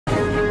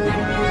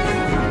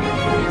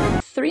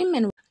3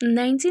 men.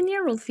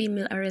 19-year-old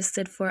female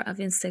arrested for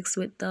having sex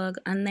with dog.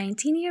 A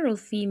 19-year-old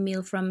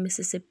female from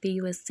Mississippi,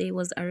 USA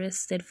was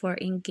arrested for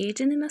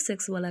engaging in a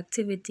sexual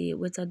activity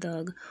with a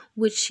dog,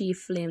 which she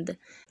filmed.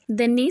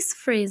 Denise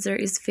Frazier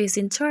is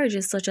facing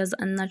charges such as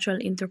unnatural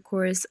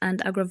intercourse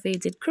and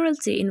aggravated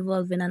cruelty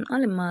involving an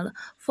animal,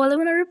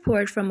 following a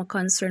report from a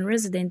concerned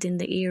resident in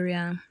the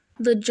area.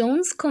 The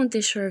Jones County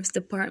Sheriff's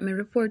Department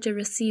reported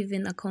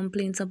receiving a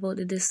complaint about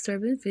the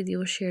disturbing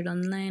video shared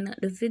online.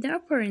 The video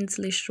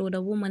apparently showed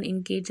a woman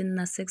engaging in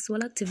a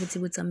sexual activity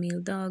with a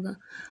male dog.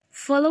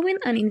 Following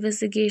an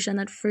investigation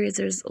at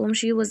Frazier's home,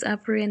 she was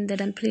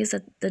apprehended and placed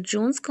at the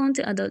Jones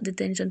County Adult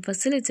Detention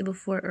Facility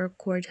before her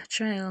court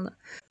trial.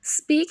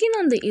 Speaking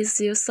on the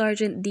issue,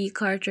 Sergeant D.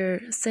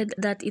 Carter said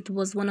that it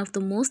was one of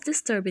the most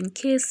disturbing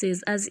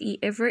cases as he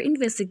ever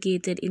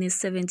investigated in his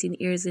 17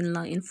 years in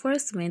law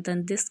enforcement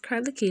and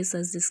described the case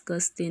as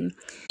disgusting.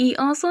 He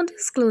also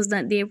disclosed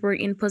that they were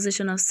in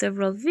possession of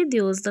several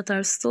videos that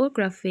are so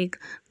graphic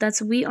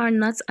that we are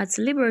not at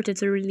liberty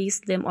to release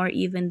them or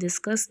even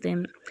discuss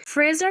them.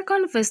 Frazier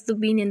confessed to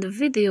being in the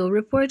video,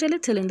 reportedly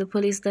telling the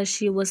police that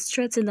she was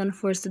threatened and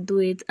forced to do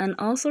it and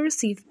also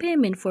received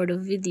payment for the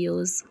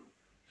videos.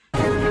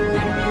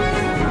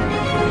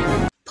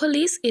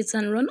 Police hit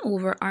and run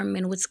over armed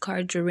men with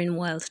car during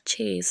wild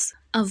chase.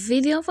 A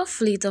video of a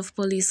fleet of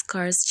police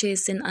cars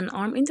chasing an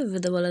armed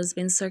individual has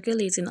been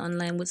circulating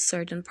online, with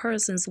certain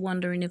persons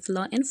wondering if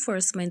law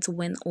enforcement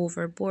went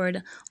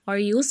overboard or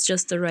used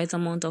just the right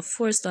amount of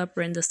force to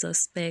apprehend the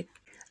suspect.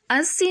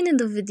 As seen in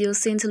the video,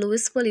 St.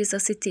 Louis police, a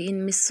city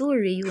in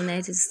Missouri,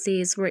 United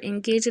States, were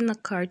engaged in a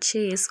car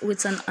chase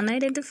with an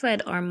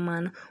unidentified armed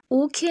man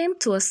who came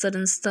to a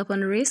sudden stop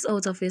and raced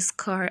out of his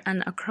car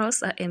and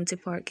across an empty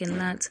parking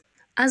lot.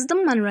 As the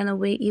man ran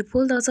away, he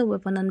pulled out a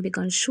weapon and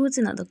began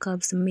shooting at the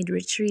cops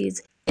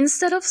mid-retreat.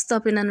 Instead of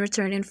stopping and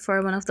returning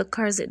fire, one of the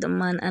cars hit the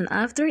man, and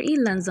after he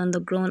lands on the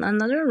ground,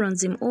 another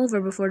runs him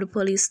over before the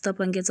police stop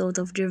and get out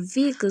of their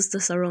vehicles to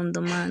surround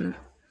the man.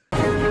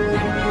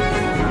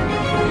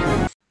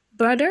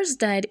 Brothers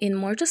died in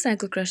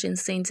motorcycle crash in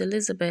St.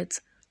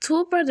 Elizabeth.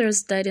 2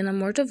 brothers died in a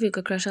motor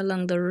vehicle crash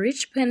along the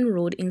Rich Pen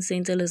Road in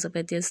St.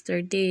 Elizabeth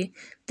yesterday.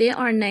 They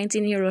are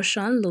 19-year-old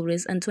Sean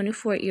Lewis and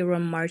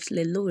 24-year-old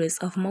Martley Lewis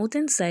of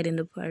Mountainside in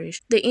the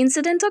parish. The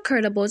incident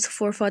occurred about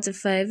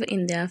 4:45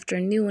 in the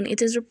afternoon.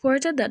 It is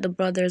reported that the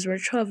brothers were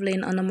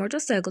traveling on a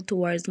motorcycle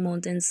towards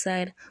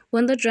Mountainside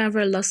when the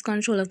driver lost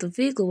control of the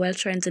vehicle while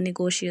trying to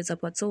negotiate a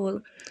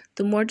patrol.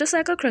 The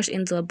motorcycle crashed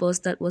into a bus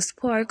that was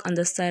parked on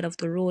the side of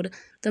the road.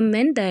 The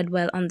men died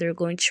while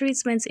undergoing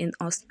treatment in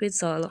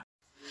hospital.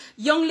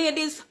 Young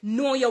ladies,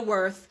 know your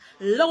worth.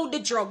 Load the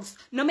drugs.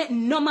 No make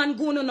no man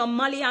go no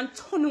Mali and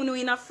turn no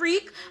in a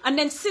freak and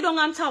then sit down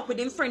and talk with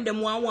him friend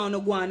them want to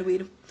go on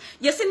with.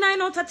 You see,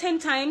 9 out of 10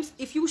 times,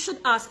 if you should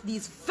ask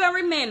these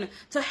very men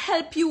to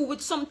help you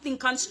with something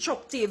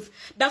constructive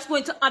that's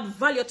going to add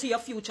value to your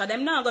future,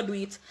 them not gonna do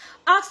it.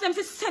 Ask them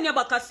to send you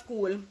back to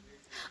school.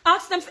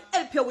 Ask them to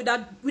help you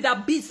with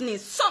a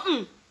business,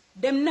 something.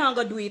 Them not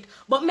gonna do it,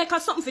 but make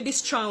us something for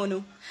this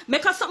trial.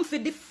 Make us something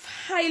for the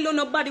file on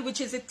nobody,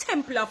 which is the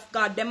temple of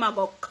God. Them are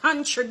gonna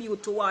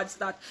contribute towards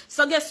that.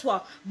 So guess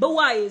what? Be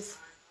wise.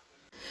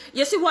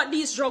 You see what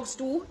these drugs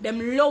do?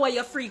 Them lower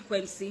your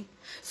frequency.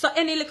 So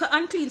any little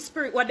unclean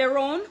spirit what they're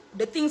on,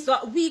 the things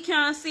that we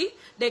can't see,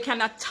 they can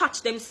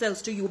attach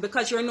themselves to you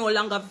because you're no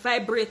longer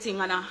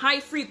vibrating on a high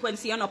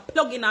frequency. You're not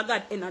plugging a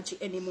God energy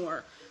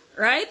anymore.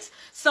 Right?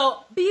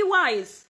 So be wise.